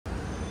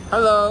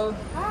Hello.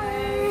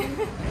 Hi.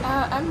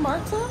 I'm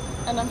Marta,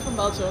 and I'm from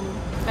Belgium.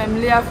 I'm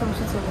Leah from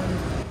Switzerland.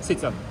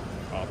 Switzerland.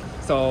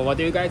 So what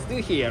do you guys do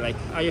here? Like,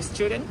 are you a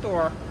student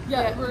or?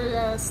 Yeah,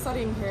 we're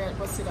studying here at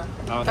Waseda.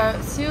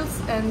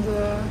 SEALs and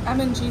I'm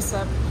in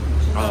GSEP,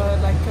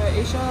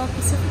 Asia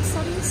Pacific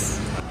Studies.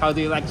 How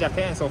do you like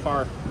Japan so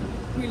far?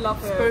 We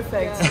love it.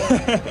 perfect.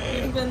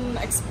 Yeah. We've been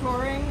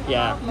exploring a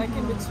Yeah. lot, like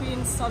in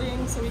between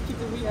studying, so we keep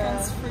the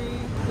weekends free.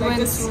 We Like went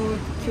this. to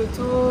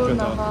Kyoto,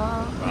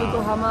 Nara,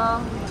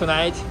 Yokohama.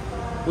 Tonight,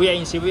 we are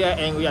in Shibuya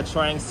and we are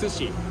trying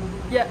sushi.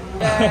 Yeah,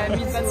 me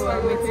too. That's why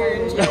we're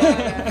here.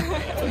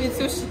 Yeah. Me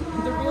sushi.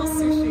 The real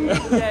sushi.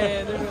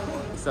 Yeah, the real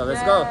one. So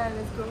let's Yeah, go.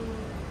 let's go.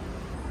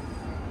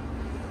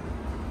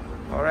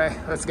 All right,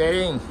 let's get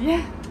in.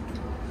 Yeah.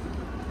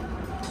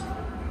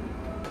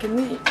 Can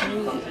we?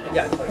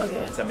 Yeah,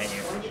 it's a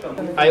menu.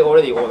 I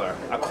already ordered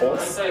a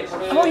course,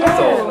 Oh yeah.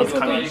 so it's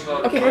coming.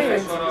 Okay,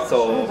 perfect.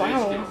 So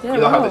Wow. Yeah, you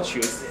don't have wow. to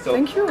choose. So,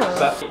 Thank you.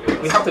 But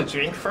we have to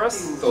drink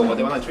first. So what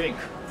do you want to drink?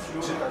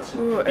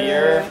 Ooh,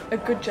 Beer. a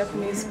good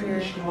Japanese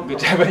beer. Good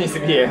Japanese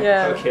beer.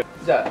 Yeah. Okay.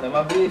 じゃあ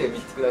生ビール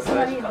3つください。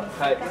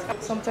はい。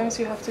 Sometimes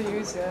you have to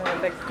use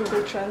like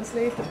Google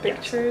Translate the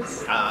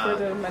pictures for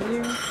the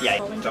menu. Yeah,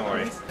 don't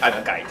worry. I'm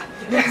a guide.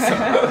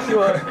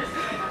 You are.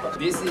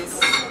 This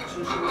is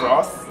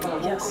broth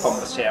Yes. from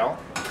the shell.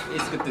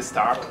 It's good to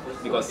start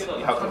because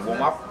you have to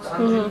warm up.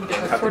 Then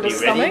you have For to the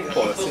be ready stomach?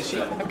 for the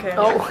sushi. Okay.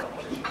 Oh.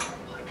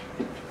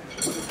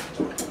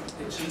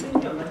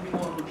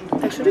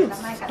 Actually, it's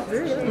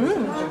very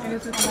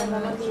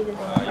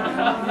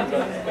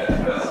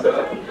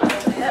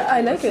Yeah,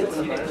 I like it.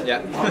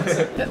 Yeah.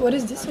 What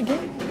is this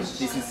again?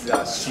 This is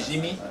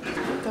shijimi.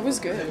 That was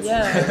good.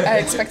 Yeah. I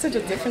expected a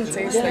different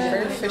taste, like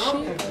very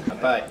fishy.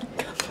 Bye.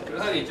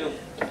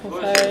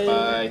 Okay.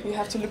 Bye. You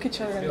have to look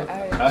each other in the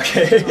eye.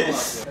 Okay.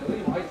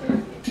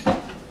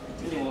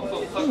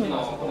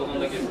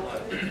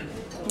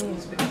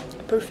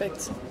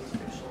 Perfect.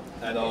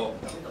 I know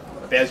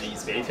Belgium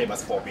is very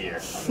famous for beer.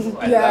 I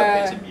love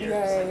Yeah, Belgian beer.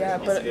 yeah,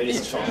 It's but very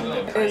strong.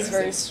 And It is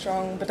very nice.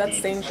 strong, but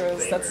that's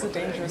dangerous. That's the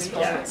dangerous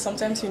part. Yeah.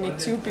 Sometimes you need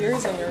 2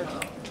 beers and you're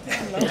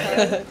not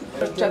tired.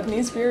 But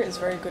Japanese beer is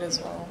very good as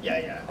well. Yeah,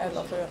 yeah. I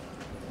love it.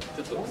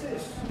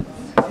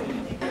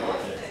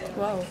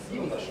 Wow.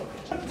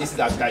 This is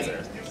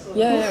appetizer.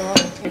 Yeah, wow.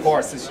 For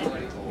sushi.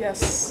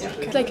 Yes.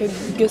 It's like a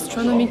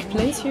gastronomic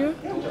place here.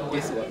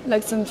 This one.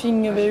 Like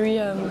something very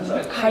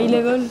high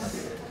level.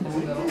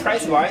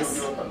 Price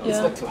wise, it's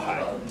Yeah. not too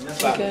high,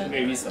 but Okay.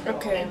 very reasonable.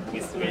 Okay. And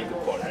with very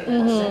good quality.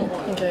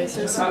 Okay,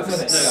 so So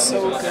good.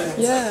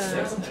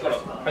 yeah.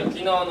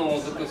 沖縄の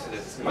づくしで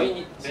す。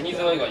紅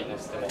ずわ以外にの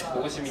せても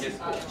ほぐし身で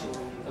す。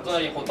お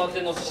隣ホタ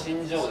テの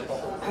新庄で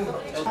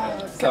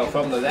す。 So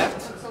from the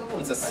left,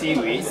 it's a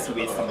seaweed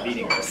with some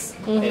vinegars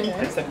and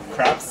some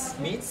crabs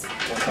meats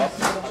on top.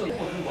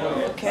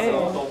 Okay.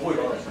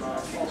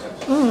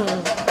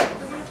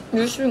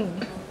 Yushun.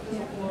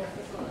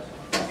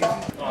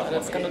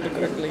 That's gonna look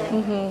ugly.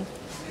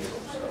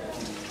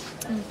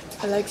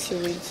 I like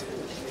seaweed.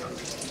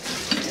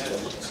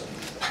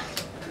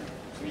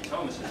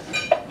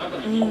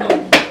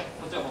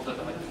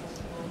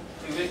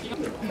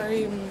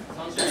 Very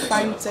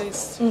fine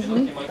taste.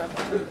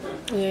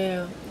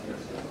 Yeah.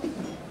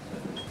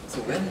 So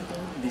when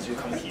did you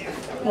come here?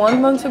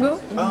 1 month ago?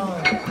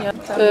 Oh, Yeah.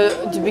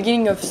 The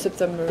beginning of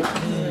September.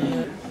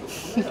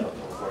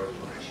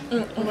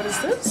 What is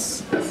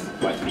this?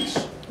 white fish.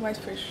 White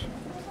fish.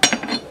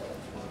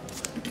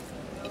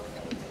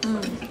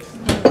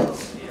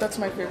 That's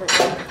my favorite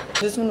one.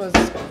 This one was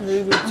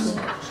really good too.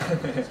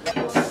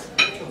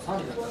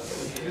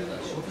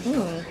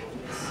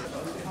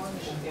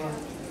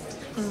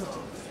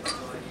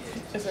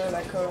 Is there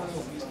like a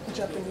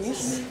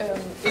Japanese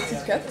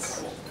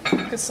etiquette?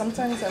 Because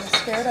sometimes I'm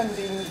scared I'm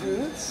being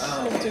rude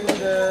of doing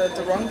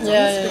the wrong things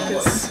Yeah, yeah.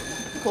 because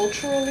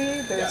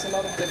culturally there's a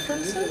lot of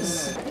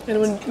differences.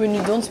 And when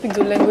you don't speak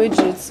the language,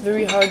 it's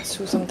very hard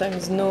to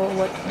sometimes know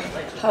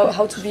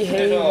how to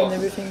behave and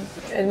everything.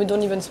 And we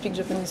don't even speak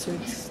Japanese, so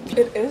it's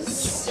It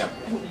is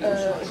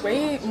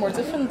way more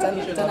different than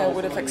I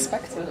would have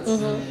expected.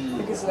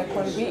 Because like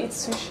when we eat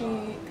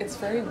sushi, it's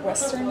very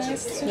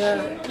westernized sushi.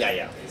 yeah. Yeah,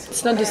 yeah.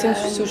 It's not the same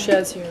sushi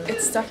as here.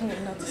 It's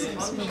definitely not the same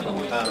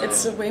sushi.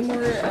 It's way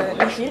more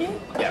nigiri.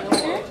 Yeah.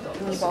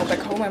 Well, back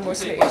home I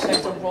mostly ate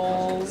like the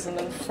rolls and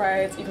then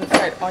even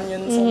fried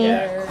onions on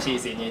Yeah, there.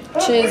 cheese in it.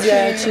 Cheese,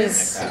 yeah,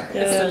 cheese. It's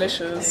Yeah.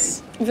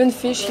 delicious. Even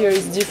fish here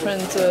is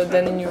different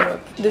than in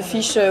Europe. The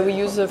fish we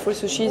use for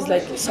sushi is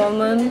like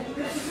salmon,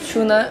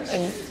 tuna,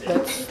 and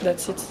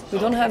that's it. We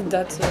don't have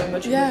that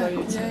much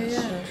variety.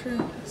 True.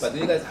 But do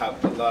you guys have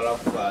a lot of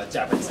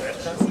Japanese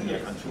restaurants in your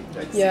country?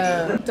 Like,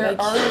 Yeah, There like,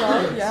 are a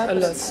lot, yeah, a but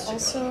lot. it's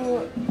also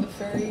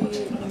very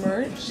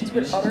merged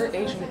with other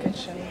Asian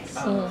kitchens.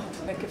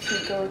 Like if you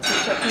go to a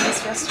Japanese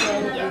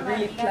restaurant, you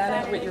really plan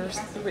it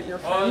with your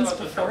friends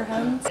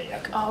beforehand.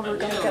 Like, oh, we're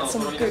gonna get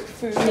some good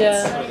food.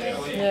 Yeah,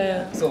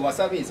 yeah. So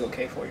wasabi is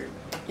okay for you?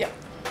 Yeah.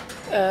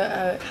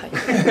 Hi.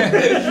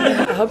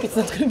 I hope it's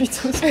not going to be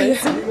too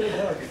spicy.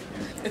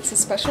 It's a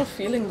special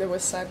feeling, the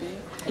wasabi.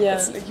 Yeah.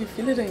 It's like you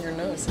feel it in your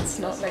nose. It's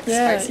not like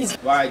Yeah, spicy.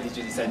 Why did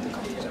you decide to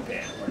come to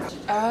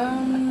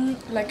Japan?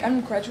 Like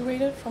I'm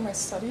graduated from my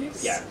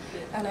studies. Yeah.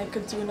 And I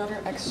could do another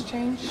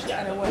exchange. Yeah.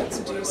 And I wanted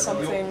to do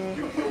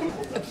something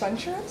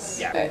adventurous.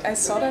 Yeah. I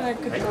saw that I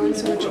could go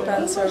to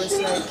Japan, so I was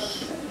like,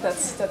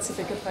 that's a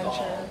big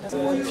adventure.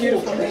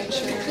 Beautiful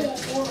nature.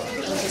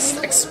 And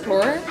just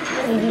explore.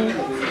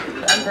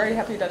 I'm very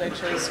happy that I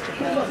chose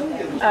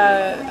Japan.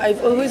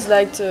 I've always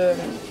liked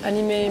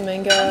anime,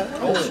 manga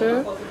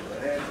culture,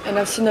 and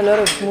I've seen a lot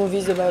of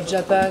movies about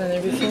Japan and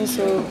everything,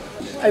 so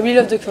I really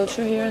love the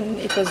culture here, and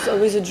it was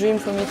always a dream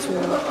for me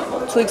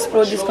to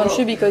explore this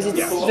country because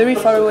it's very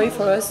far away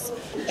for us.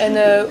 And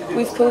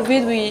with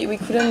COVID, we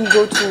couldn't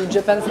go to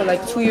Japan for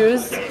like 2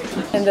 years,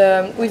 and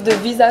with the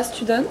visa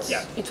student,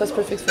 it was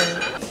perfect for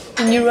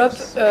me. In Europe,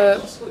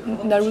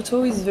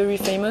 Naruto is very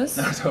famous.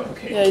 Naruto,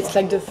 okay. Yeah, it's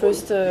like the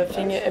first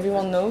thing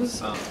everyone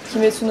knows.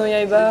 Kimetsu no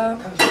Yaiba,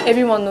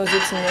 everyone knows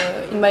it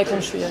in my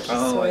country. Actually.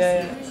 So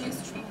yeah.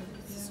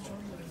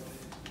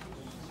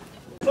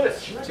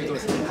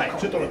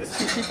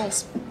 You keep on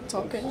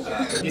talking.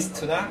 This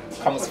tuna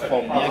comes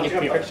from Miyagi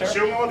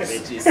Prefecture,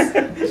 which is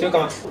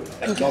Shukan,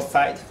 like north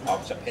side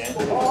of Japan.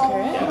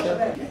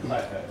 Okay.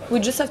 We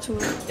just have to.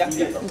 Yeah.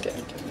 Okay.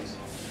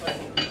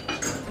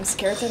 I'm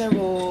scared that I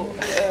will.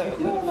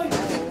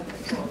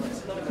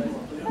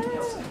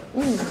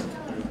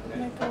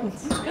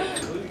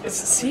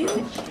 See?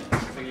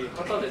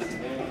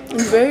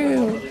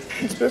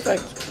 It's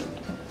perfect.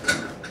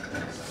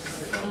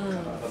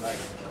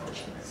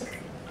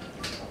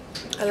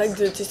 I like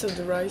the taste of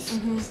the rice.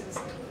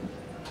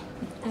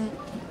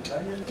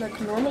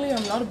 Like normally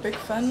I'm not a big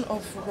fan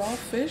of raw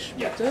fish,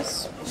 but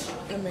this,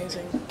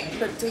 amazing.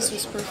 But this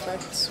was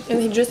perfect.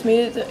 And he just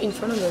made it in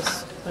front of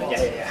us. Right?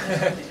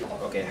 Yeah.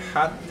 Okay,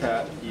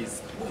 hatta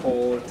is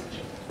called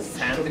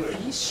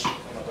sandfish.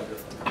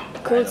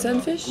 Cold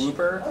sandfish?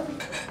 Grouper.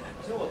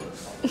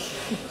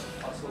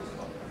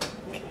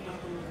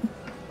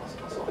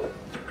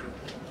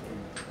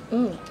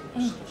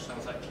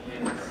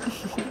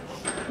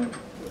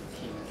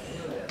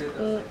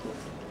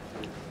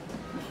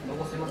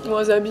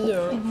 Wasabi,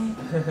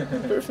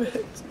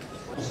 perfect.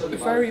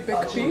 Very big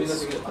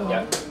piece,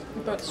 Yeah.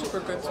 but super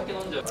good.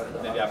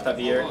 Maybe after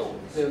beer,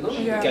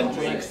 you can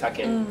drink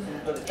sake.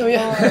 Oh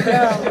yeah.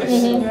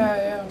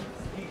 Yeah.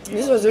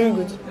 This was very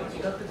good.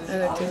 I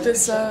liked it.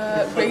 This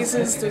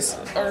raises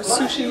our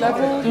sushi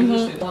level.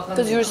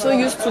 Because you're so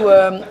used to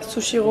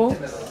sushi roll,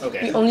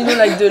 Okay. we only know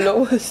like the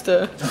lowest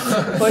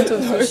point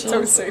of Don't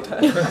sushi. say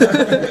that.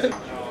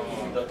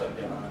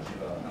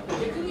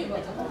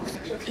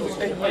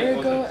 A year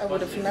ago, I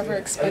would have never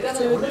expected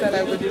that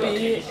I would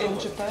be in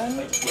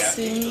Japan,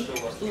 seeing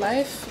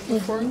life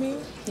before me.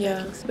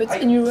 Yeah, but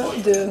in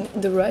Europe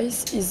the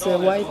rice is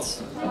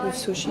white with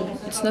sushi.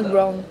 It's not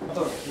brown.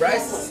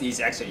 Rice is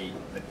actually,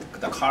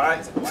 the color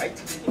is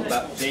white,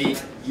 but they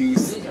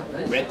use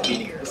red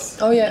vinegars.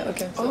 Oh yeah,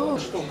 okay. Oh,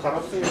 So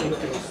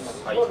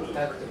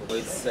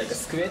it's like a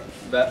squid,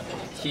 but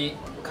he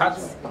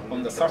cuts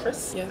on the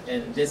surface, Yeah.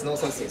 and there's no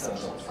sauce on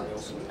top.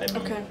 I mean,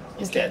 Okay.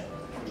 instead,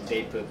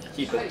 he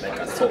put like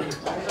a salt.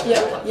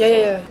 Yeah.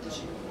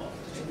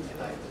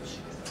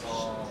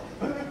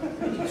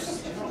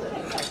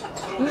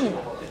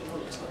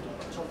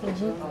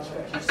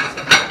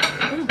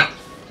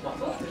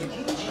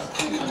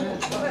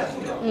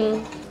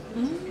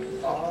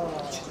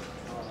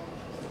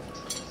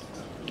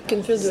 You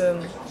can feel the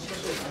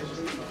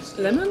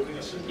lemon.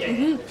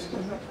 Yeah.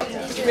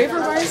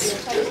 flavor-wise,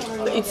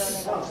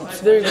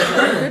 It's very good.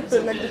 good,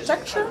 but like the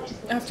texture,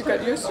 I have to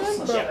get used to it,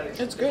 but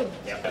it's good.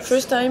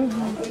 First time,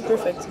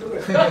 perfect.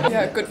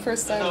 Yeah, good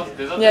first time.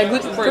 Yeah,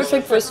 good,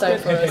 perfect first time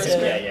for us.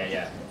 Yeah.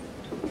 Yeah.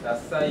 野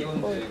菜45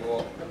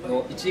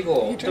の1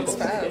号 He drinks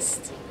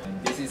fast.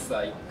 This is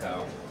like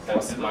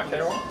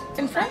mackerel.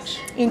 In French?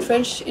 In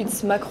French,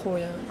 it's macro.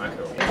 Yeah.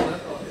 Mackerel.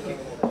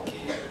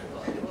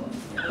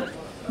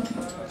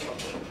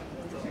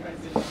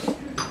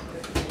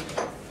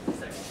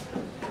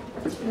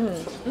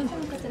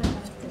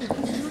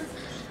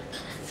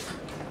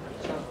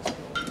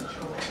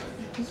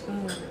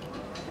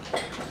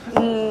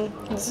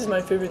 This is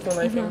my favorite one,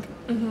 I think.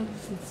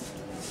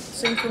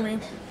 Same for me.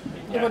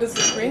 What is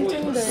the green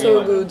thing? The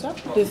So good.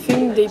 The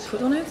thing they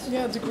put on it,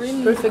 Yeah, the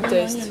green. perfect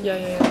green taste. onion.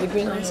 Yeah. The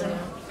green onion.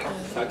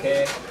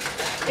 Sake,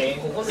 cane.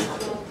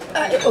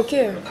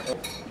 Okay.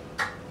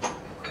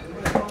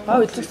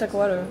 Wow, it looks like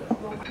water.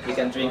 You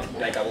can drink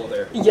like a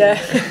water. Yeah.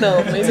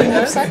 No, maybe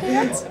Have not. sake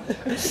yet?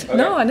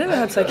 No, I never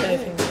had sake. I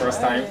think.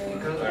 First time.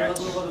 Alright.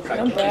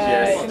 Sake.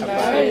 Cheers.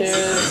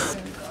 Cheers.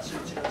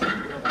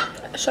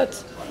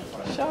 Shot.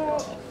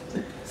 Shot.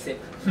 Sip.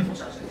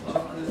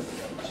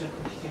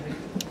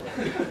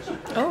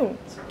 Oh,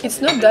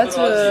 it's not that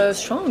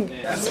strong.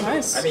 It's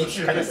nice. I mean, it's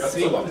kind of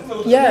sweet one.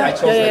 Yeah, I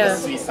chose like yeah. a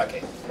sweet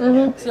sake.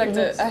 It's like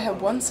I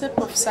had one sip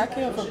of sake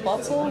of a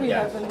bottle we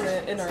have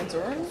in our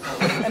dorm,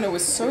 and it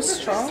was so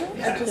strong.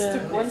 I just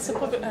took one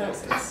sip of it. And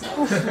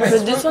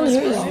But this one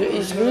here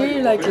is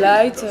really like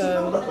light,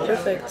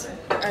 perfect.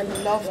 I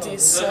love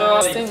these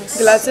things.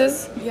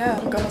 Glasses? Yeah,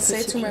 I'm gonna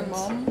say to my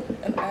mom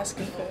and ask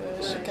if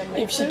she can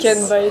make If she this.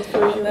 can buy it for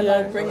you, Then yeah.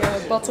 I'll bring a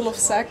bottle of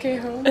sake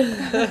home.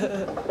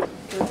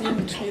 We're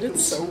being treated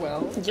so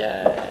well.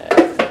 Yeah.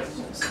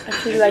 I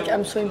feel like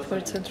I'm so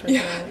important right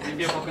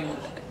now.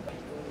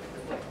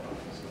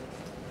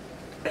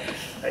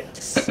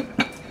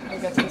 I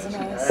got these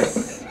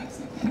nice.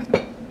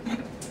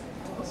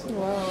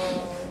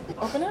 Wow.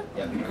 Open it?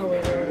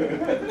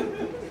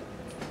 However.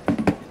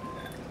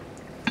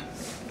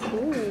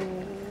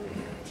 Ooh.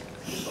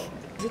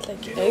 Is it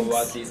like You know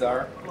what eggs? these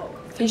are?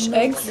 Fish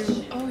eggs?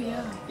 Oh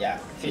yeah. Yeah,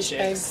 fish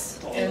eggs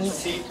and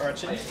sea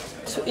urchin.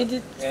 So eat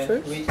it And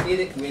first? we eat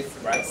it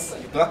with rice.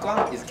 Black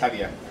one is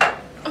caviar.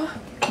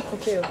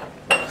 Okay.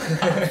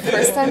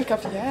 First time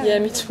caviar. Yeah,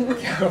 me too.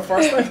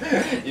 First time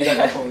you got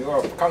that from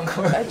Europe.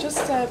 I just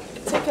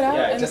take it out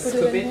Yeah, and just put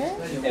scoop it in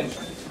it. here. And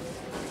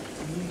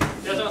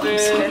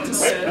Scared to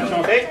say.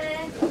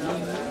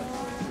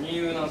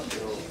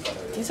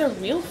 These are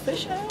real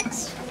fish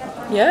eggs?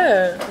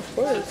 Yeah, of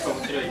course.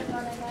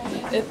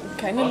 It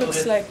kind of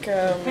looks like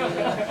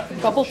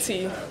bubble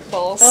tea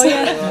balls. Oh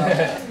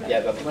yeah.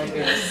 yeah, but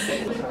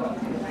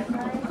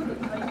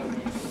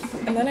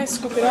And then I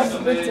scoop it up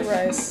with the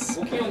rice.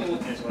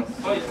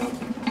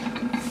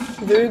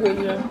 Very good,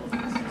 yeah.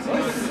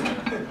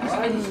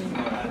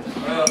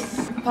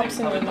 Pops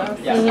in your mouth.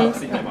 yeah,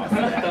 pops in your mouth.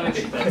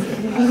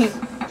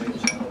 Yeah.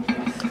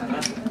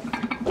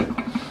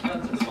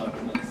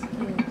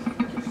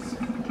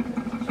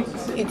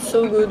 It's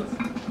so good.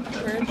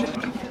 Very good.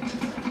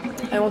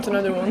 I want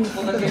another one.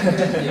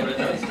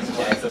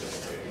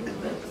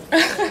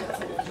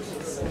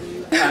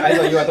 I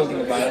thought you were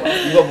talking about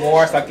even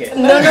more sake.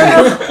 No.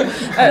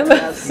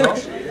 No?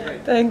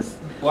 Thanks.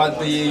 What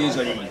do you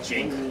usually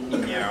drink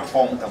in your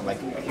hometown? Like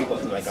if you go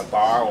to like a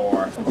bar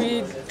or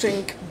We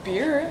drink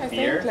beer, I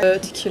Beer? think.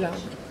 Like, Tequila.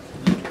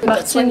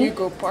 that's when Martini? you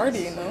go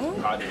party, no?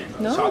 party?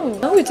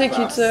 No, we take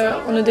it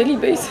on a daily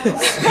basis.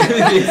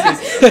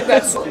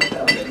 That's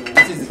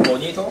This is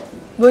bonito.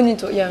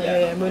 Bonito,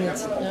 yeah,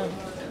 bonito.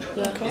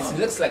 Yeah. It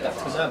looks like a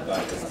tuna, but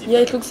it's different. Yeah,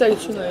 it looks like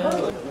tuna,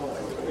 yeah.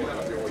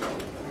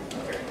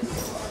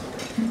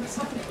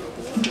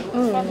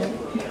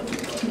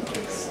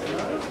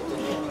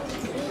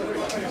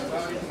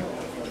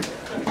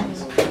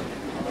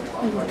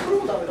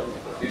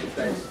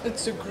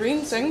 it's the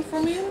green thing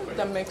for me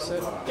that makes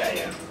it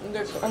Yeah.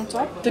 like on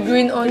top. The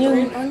green onion.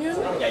 Green onion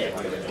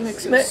Yeah.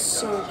 makes it Mais-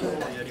 so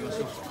good.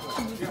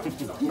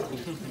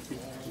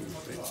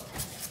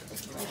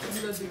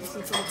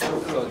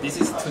 So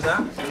this is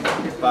tuna,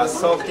 but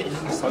soaked in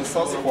soy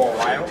sauce for a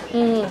while.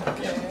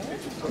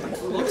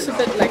 Looks a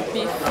bit like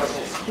beef.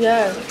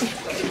 Yeah.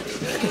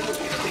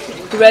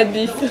 Red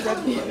beef.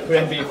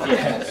 Red beef,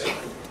 yeah.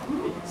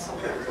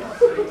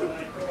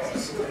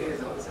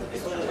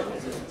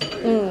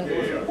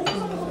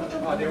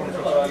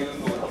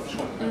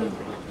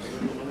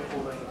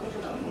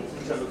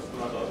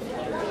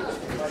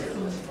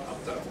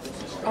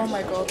 Oh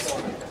my god.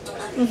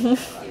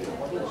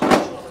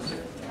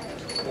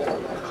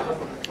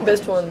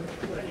 Best one.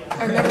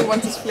 I never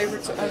want this flavor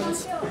to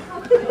end.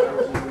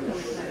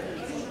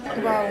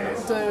 Wow,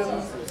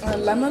 the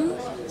lemon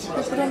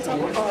they put on top.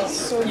 Oh, it's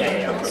so good.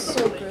 It's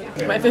so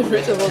good. My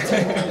favorite of all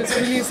time. It's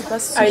really the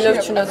best I sushi love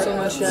I've tuna ever so had.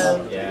 much, yeah.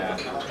 Yeah.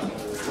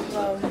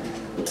 Wow.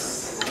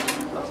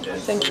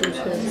 Thank you,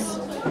 cheers.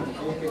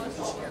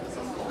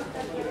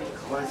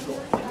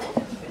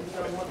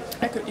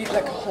 I could eat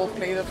like a whole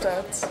plate of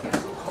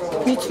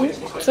that. Me too.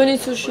 20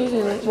 sushis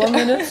in 1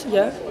 minute,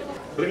 yeah.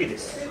 ブリで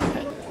す。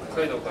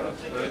北海道から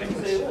泳いでき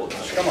まし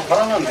た。しかも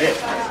殻なんで、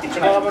一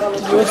番脂の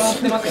The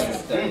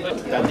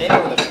name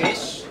of the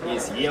fish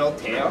is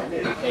yellowtail,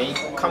 and it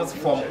comes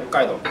from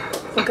Hokkaido.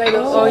 Hokkaido?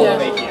 Oh, All the yeah.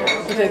 way here.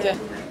 Okay.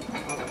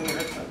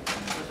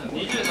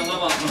 27番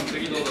の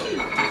次どうぞ。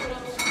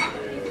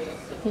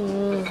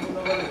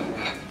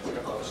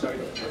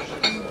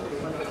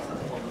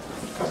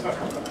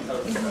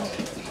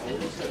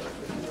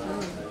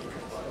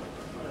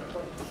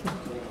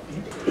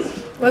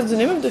What's the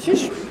name of the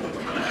fish?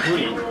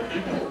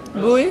 Buri.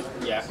 Bui?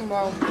 Yeah.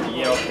 Wow.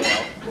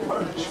 Yellowtail.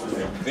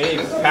 Very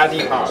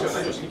fatty parts.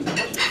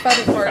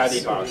 Fatty parts.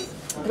 Fatty parts.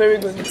 Very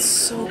good. It's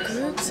so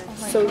good. Oh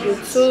my So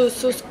good. So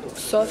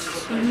soft.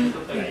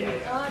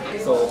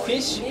 So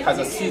fish has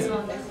a season.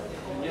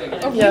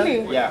 Oh Yeah.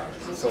 really? Yeah.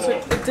 So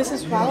This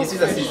is wild this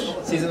is a fish.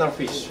 seasonal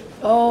fish.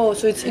 Oh,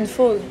 so it's in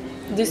fall.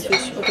 This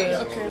fish. Okay.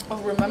 Okay, I'll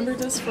remember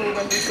this for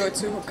when we go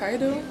to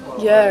Hokkaido.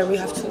 Yeah, we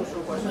have to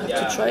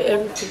Yeah. try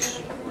every fish.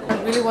 I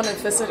really want to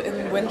visit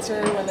in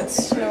winter when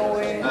it's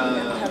snowing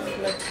and have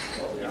like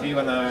If you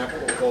wanna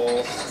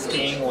go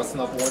skiing or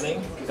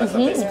snowboarding, that's the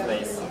best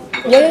place.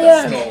 Because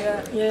Yeah. the snow,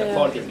 Yeah. the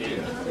quality is really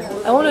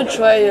good. I want to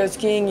try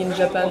skiing in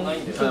Japan.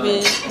 It would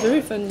be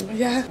very fun.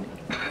 yeah.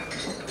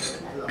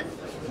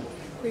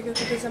 We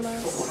arigatou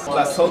gozaimasu.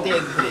 But salty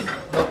and clean,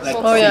 not like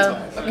Oh sweet yeah.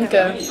 one.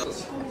 Okay.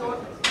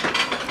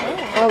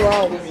 Oh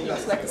wow.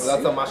 It's like a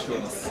Lots of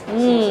mushrooms.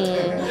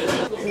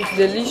 It's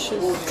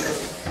delicious.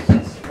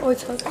 Oh,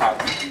 it's hot.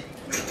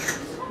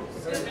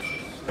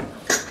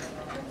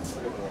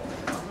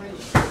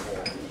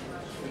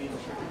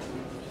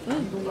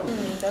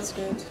 that's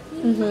good.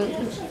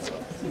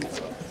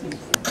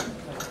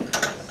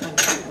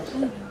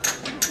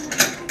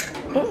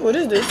 Oh, what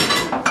is this?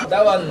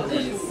 That one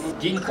is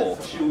ginkgo.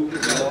 You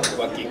know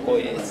what ginkgo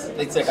is?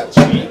 It's like a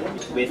tree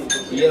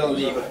with yellow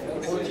leaf.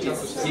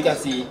 You can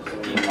see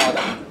in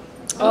autumn.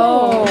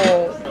 Oh,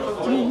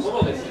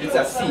 It's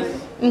a seed.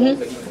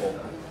 The ginkgo.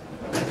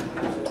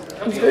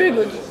 it's very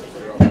good.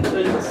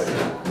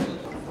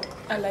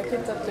 I like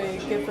it that they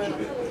give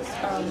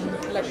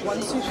it like one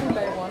sushi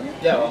by one.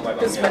 Yeah, one by one.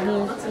 Because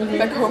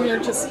back home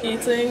you're just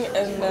eating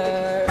and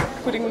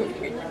putting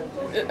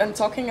and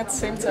talking at the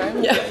same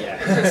time. Yeah.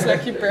 It's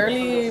like you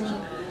barely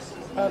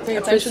pay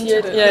attention to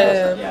Appreciate. it.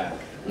 Yeah.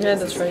 Yeah.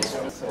 That's right.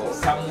 So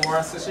some more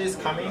sushi is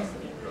coming.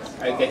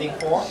 Are you getting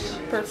four?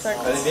 Perfect.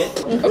 A little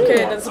bit? Okay,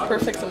 that's a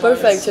perfect amount.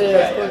 Perfect.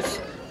 Yeah, of course.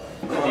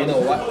 Do you know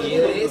what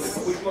eel is?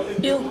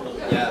 Eel.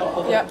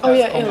 Yeah. Yeah. Oh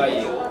yeah, That's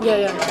eel. eel.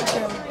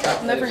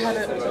 Yeah. Never had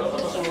it.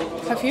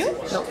 Have you?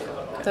 No,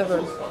 never.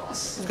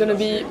 It's gonna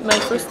be my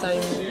first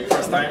time.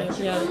 First time?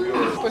 Yeah.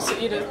 You're supposed to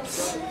eat it.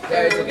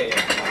 Yeah, it's okay.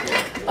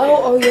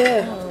 Oh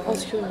yeah. Oh,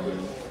 excuse me.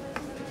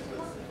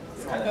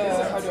 It's kind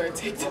of How do I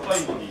take that?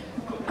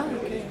 Oh,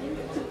 okay.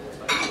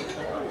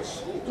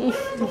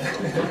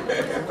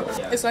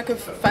 It's like a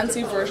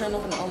fancy version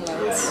of an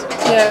omelette.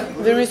 Yeah,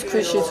 very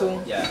squishy too.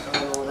 yeah.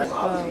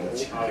 Wow.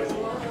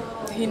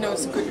 He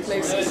knows good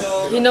places.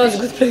 He knows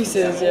good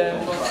places. Yeah.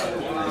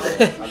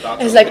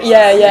 It's like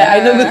yeah, I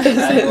know good I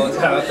places. go to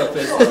a lot of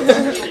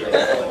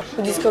places.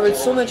 We discovered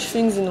so much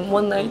things in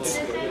one night.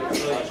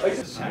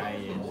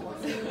 Shine.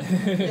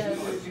 Yeah.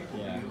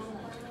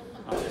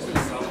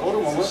 俺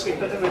ももし行っ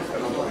たじゃないです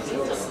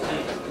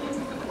か。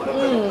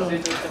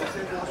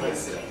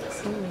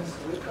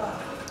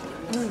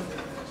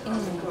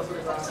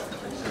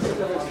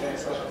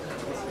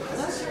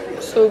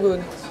So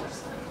good.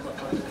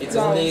 It's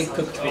only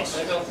cooked fish.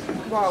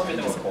 Wow.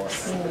 Of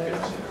course.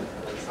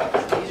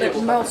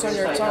 It melts on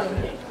your tongue.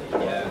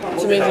 Yeah.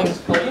 It's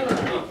amazing.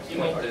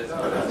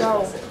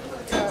 Wow.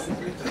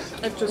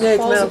 It just Yeah, it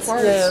falls melts.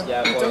 apart. Yeah.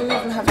 Yeah, You don't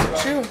even have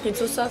to chew. It's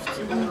so soft.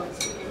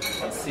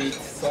 Sweet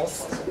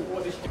sauce.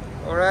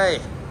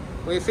 Alright,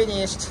 we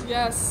finished.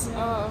 Yes.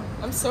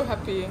 I'm so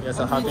happy. You're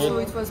so So happy.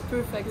 it was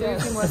perfect. Yes.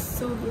 Everything was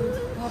so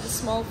good. I have a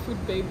small food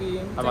baby.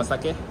 How about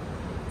sake?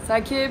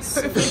 Sake,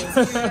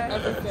 perfect.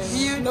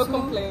 Everything. No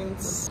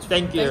complaints.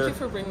 Thank you. Thank you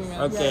for bringing me.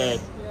 Okay.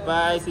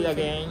 Bye. See you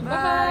again.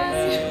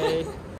 Bye. Bye.